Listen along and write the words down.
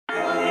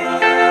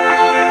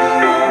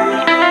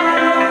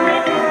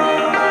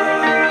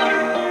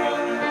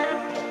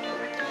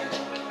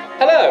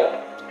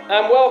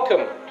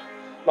Welcome,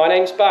 my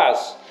name's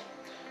Baz.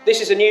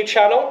 This is a new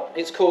channel,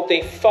 it's called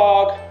the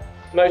FARG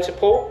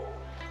Motorpool,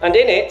 and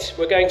in it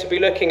we're going to be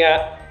looking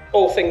at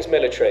all things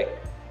military.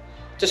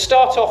 To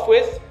start off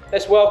with,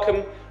 let's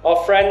welcome our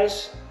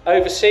friends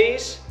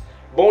overseas.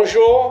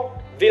 Bonjour,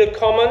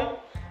 willkommen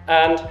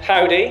and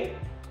howdy.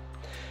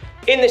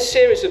 In this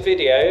series of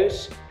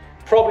videos,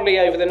 probably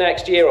over the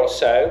next year or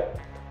so,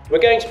 we're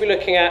going to be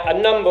looking at a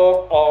number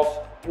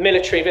of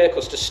military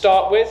vehicles. To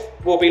start with,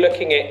 we'll be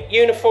looking at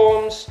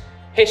uniforms,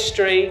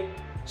 history,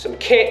 some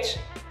kit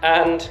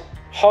and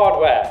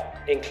hardware,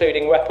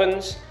 including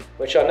weapons,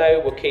 which I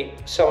know will keep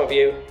some of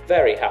you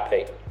very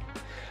happy.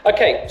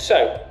 Okay,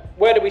 so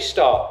where do we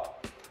start?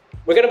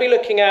 We're going to be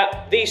looking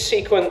at these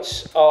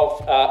sequence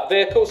of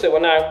vehicles that will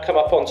now come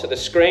up onto the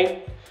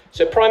screen.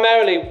 So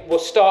primarily we'll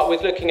start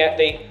with looking at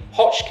the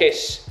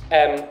Hotchkiss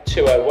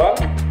M201.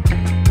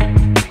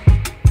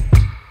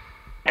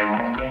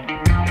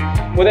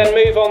 We'll then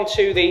move on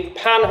to the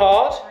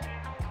Panhard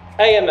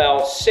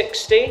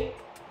AML13.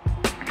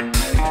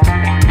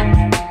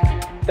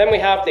 Then we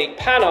have the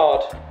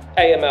Panhard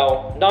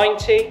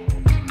AML19.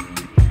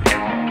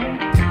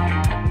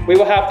 We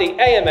will have the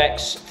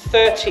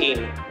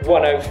AMX13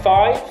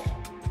 105,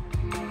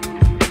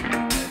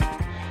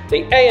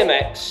 the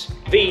AMX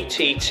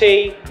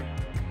VTT,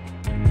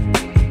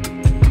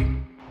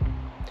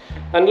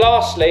 and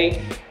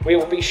lastly we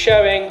will be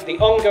showing the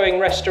ongoing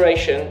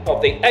restoration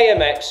of the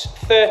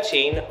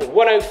AMX13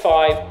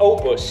 105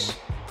 Obus,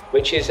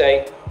 which is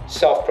a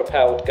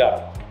self-propelled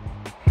gun.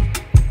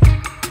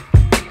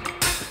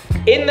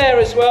 In there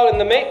as well in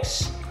the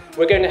mix,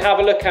 we're going to have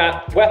a look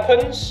at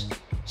weapons,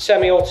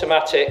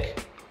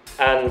 semi-automatic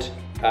and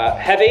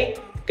heavy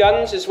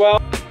guns as well.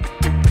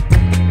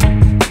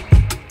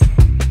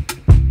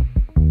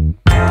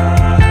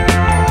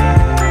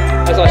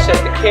 As I said,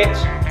 the kit,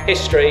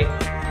 history,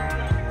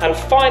 and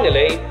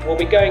finally we'll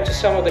be going to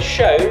some of the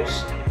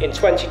shows in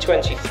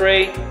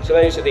 2023. So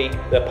those are the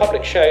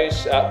public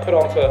shows put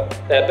on for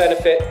their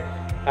benefit,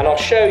 and I'll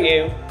show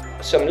you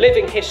some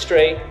living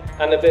history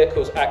and the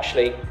vehicles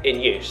actually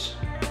in use.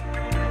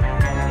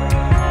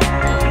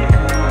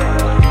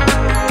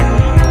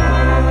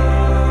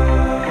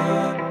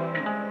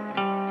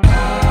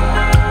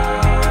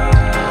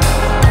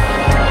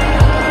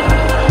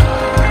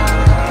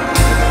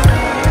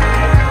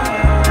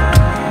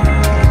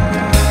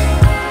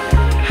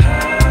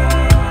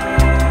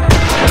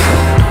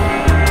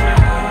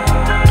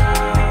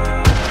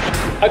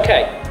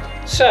 Okay,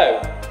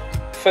 so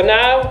for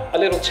now, a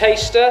little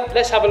taster.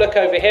 Let's have a look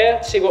over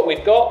here, see what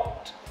we've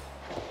got.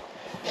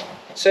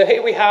 So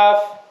here we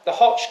have the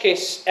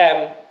Hotchkiss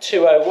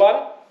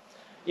M201.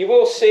 You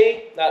will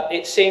see that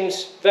it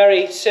seems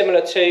very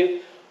similar to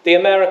the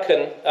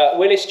American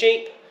Willys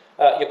Jeep.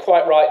 You're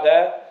quite right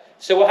there.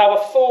 So we'll have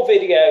a full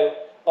video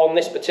on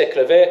this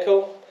particular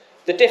vehicle.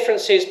 The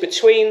differences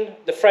between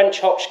the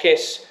French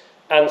Hotchkiss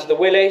and the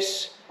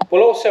Willys.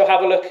 We'll also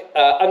have a look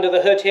under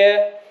the hood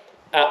here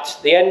at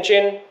the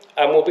engine,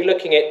 and we'll be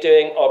looking at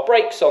doing our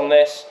brakes on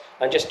this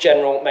and just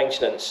general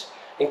maintenance,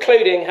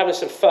 including having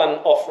some fun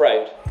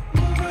off-road.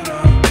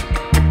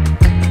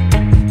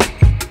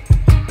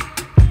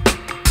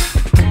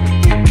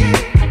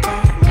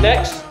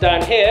 Next,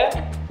 down here,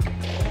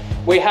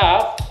 we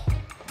have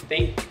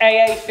the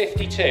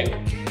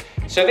AA-52.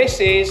 So this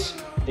is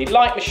the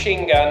light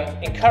machine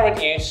gun in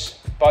current use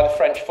by the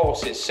French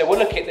forces. So we'll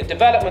look at the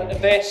development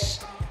of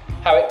this,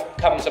 how it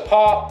comes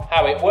apart,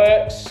 how it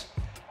works,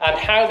 and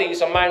how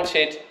these are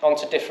mounted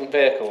onto different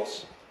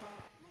vehicles.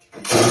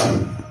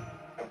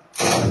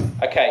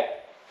 Okay,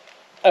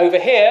 over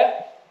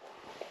here,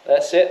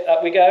 that's it,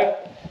 up we go.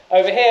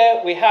 Over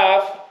here we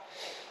have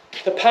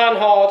the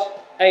Panhard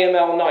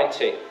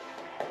AML90.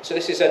 So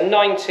this is a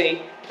 90mm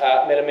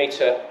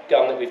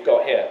gun that we've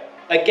got here.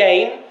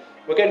 Again,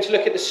 we're going to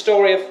look at the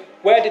story of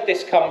where did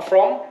this come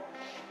from,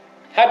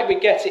 how did we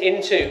get it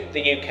into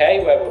the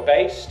UK where we're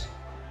based,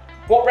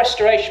 what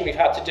restoration we've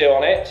had to do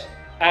on it,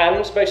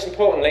 and most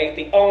importantly,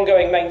 the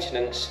ongoing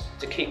maintenance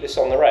to keep this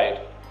on the road.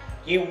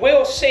 You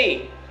will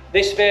see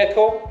this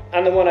vehicle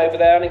and the one over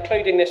there, and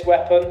including this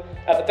weapon,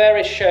 at the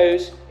various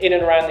shows in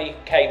and around the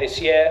UK this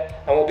year,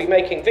 and we'll be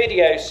making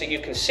videos so you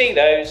can see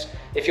those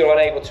if you're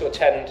unable to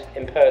attend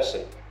in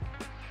person.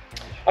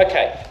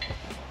 Okay.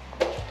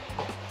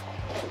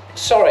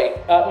 Sorry,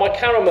 my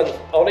cameraman,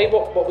 Ollie,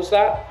 what was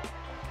that?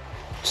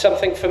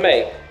 Something for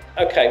me.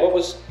 Okay, what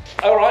was,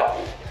 all right.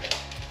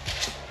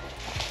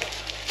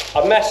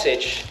 A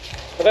message,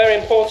 a very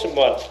important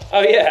one.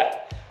 Oh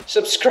yeah,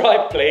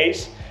 subscribe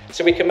please,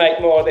 so we can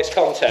make more of this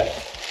content.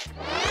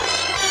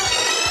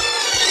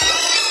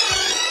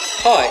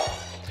 Hi,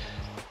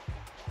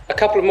 a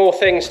couple of more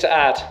things to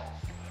add.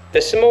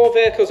 There's some more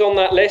vehicles on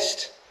that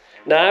list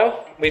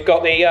now. We've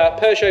got the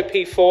Peugeot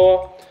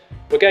P4.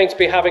 We're going to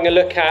be having a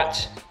look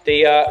at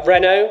the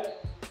Renault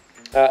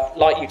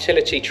light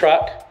utility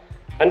truck,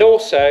 and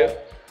also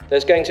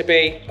there's going to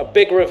be a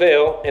big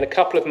reveal in a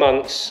couple of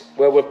months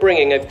where we're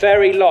bringing a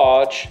very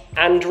large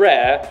and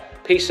rare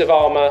piece of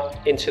armour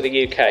into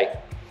the UK.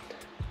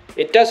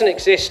 It doesn't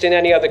exist in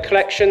any other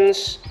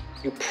collections,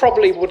 You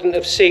probably wouldn't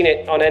have seen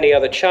it on any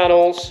other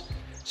channels,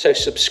 so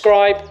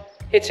subscribe,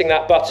 hitting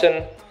that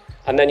button,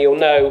 and then you'll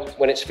know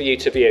when it's for you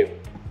to view.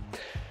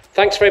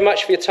 Thanks very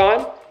much for your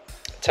time.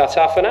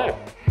 Ta-ta for now.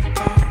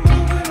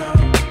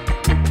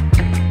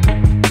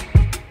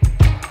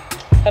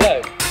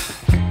 Hello,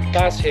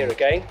 Baz here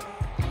again.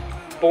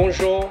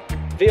 Bonjour,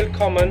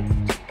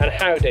 willkommen and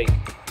howdy.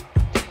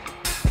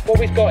 What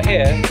we've got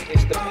here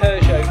is the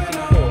Peugeot